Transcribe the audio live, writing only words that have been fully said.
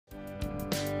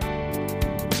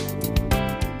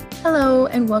Hello,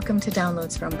 and welcome to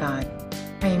Downloads from God.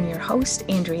 I am your host,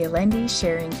 Andrea Lendy,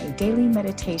 sharing a daily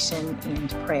meditation and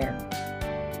prayer.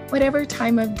 Whatever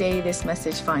time of day this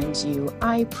message finds you,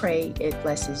 I pray it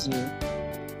blesses you.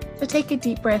 So take a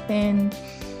deep breath in,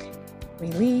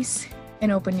 release,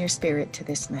 and open your spirit to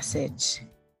this message.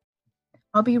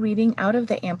 I'll be reading out of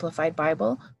the Amplified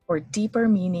Bible for deeper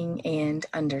meaning and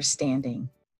understanding.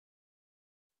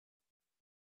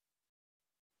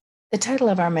 The title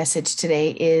of our message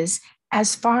today is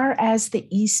As Far as the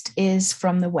East is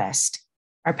from the West,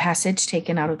 our passage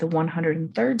taken out of the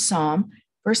 103rd Psalm,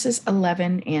 verses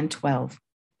 11 and 12.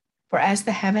 For as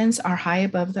the heavens are high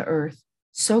above the earth,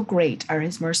 so great are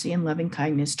his mercy and loving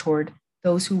kindness toward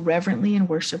those who reverently and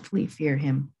worshipfully fear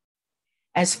him.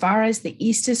 As far as the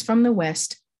east is from the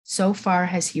west, so far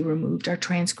has he removed our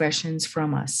transgressions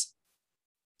from us.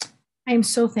 I am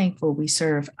so thankful we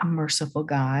serve a merciful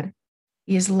God.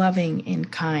 He is loving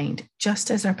and kind, just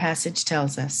as our passage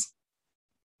tells us.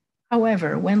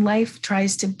 However, when life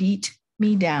tries to beat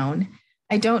me down,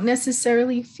 I don't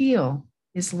necessarily feel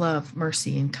his love,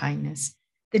 mercy, and kindness.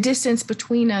 The distance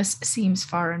between us seems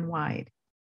far and wide.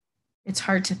 It's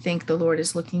hard to think the Lord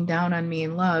is looking down on me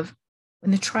in love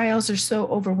when the trials are so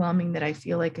overwhelming that I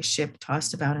feel like a ship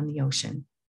tossed about in the ocean.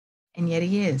 And yet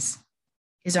he is.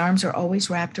 His arms are always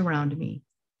wrapped around me.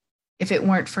 If it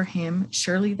weren't for him,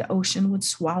 surely the ocean would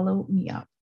swallow me up.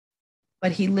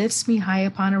 But he lifts me high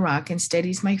upon a rock and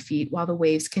steadies my feet while the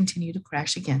waves continue to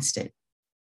crash against it.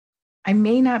 I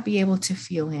may not be able to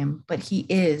feel him, but he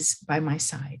is by my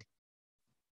side.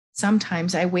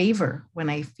 Sometimes I waver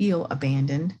when I feel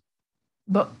abandoned,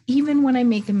 but even when I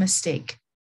make a mistake,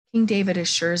 King David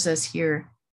assures us here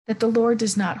that the Lord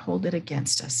does not hold it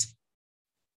against us.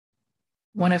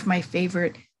 One of my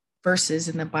favorite verses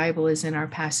in the Bible is in our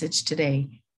passage today.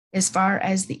 As far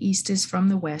as the east is from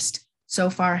the west,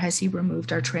 so far has he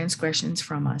removed our transgressions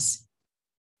from us.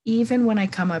 Even when I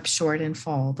come up short and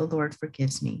fall, the Lord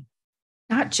forgives me.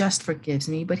 Not just forgives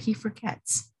me, but he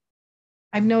forgets.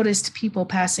 I've noticed people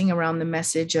passing around the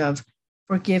message of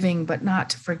forgiving but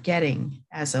not forgetting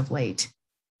as of late.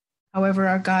 However,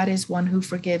 our God is one who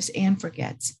forgives and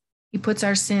forgets. He puts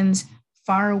our sins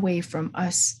far away from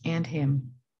us and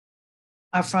him.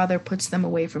 Our Father puts them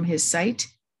away from his sight,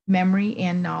 memory,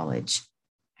 and knowledge.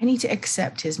 I need to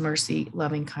accept his mercy,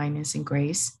 loving kindness, and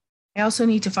grace. I also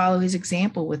need to follow his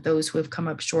example with those who have come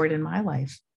up short in my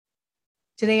life.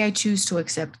 Today, I choose to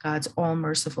accept God's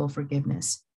all-merciful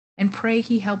forgiveness and pray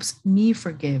he helps me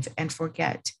forgive and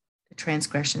forget the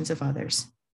transgressions of others.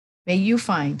 May you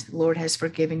find the Lord has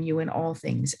forgiven you in all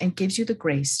things and gives you the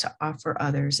grace to offer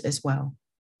others as well.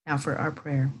 Now for our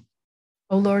prayer.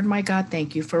 O Lord, my God,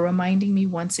 thank you for reminding me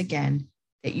once again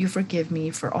that you forgive me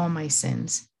for all my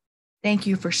sins. Thank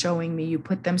you for showing me you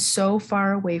put them so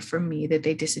far away from me that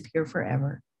they disappear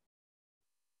forever.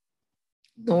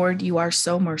 Lord, you are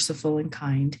so merciful and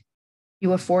kind.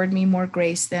 You afford me more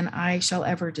grace than I shall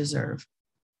ever deserve.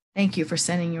 Thank you for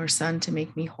sending your Son to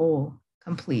make me whole,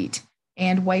 complete,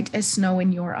 and white as snow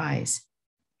in your eyes.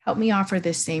 Help me offer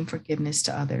this same forgiveness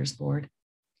to others, Lord.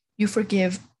 You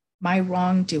forgive my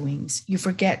wrongdoings. You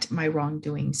forget my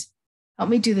wrongdoings.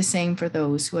 Help me do the same for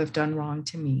those who have done wrong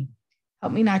to me.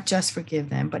 Help me not just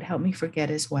forgive them, but help me forget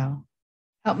as well.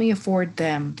 Help me afford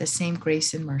them the same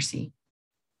grace and mercy.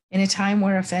 In a time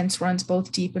where offense runs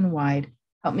both deep and wide,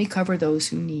 help me cover those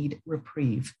who need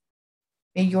reprieve.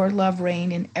 May your love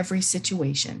reign in every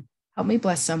situation. Help me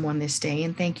bless someone this day,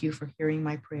 and thank you for hearing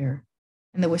my prayer.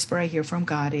 And the whisper I hear from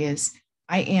God is,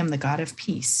 I am the God of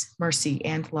peace, mercy,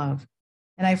 and love.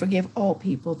 And I forgive all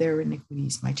people their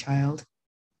iniquities, my child.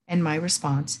 And my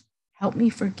response, help me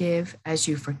forgive as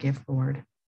you forgive, Lord.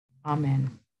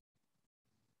 Amen.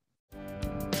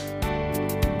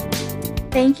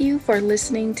 Thank you for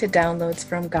listening to Downloads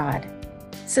from God.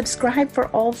 Subscribe for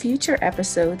all future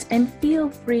episodes and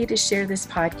feel free to share this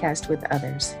podcast with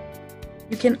others.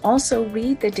 You can also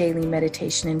read the daily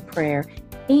meditation and prayer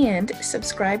and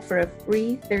subscribe for a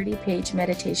free 30-page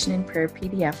meditation and prayer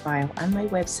PDF file on my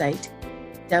website,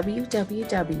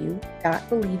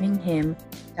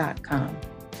 www.believinghim.com.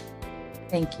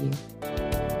 Thank you.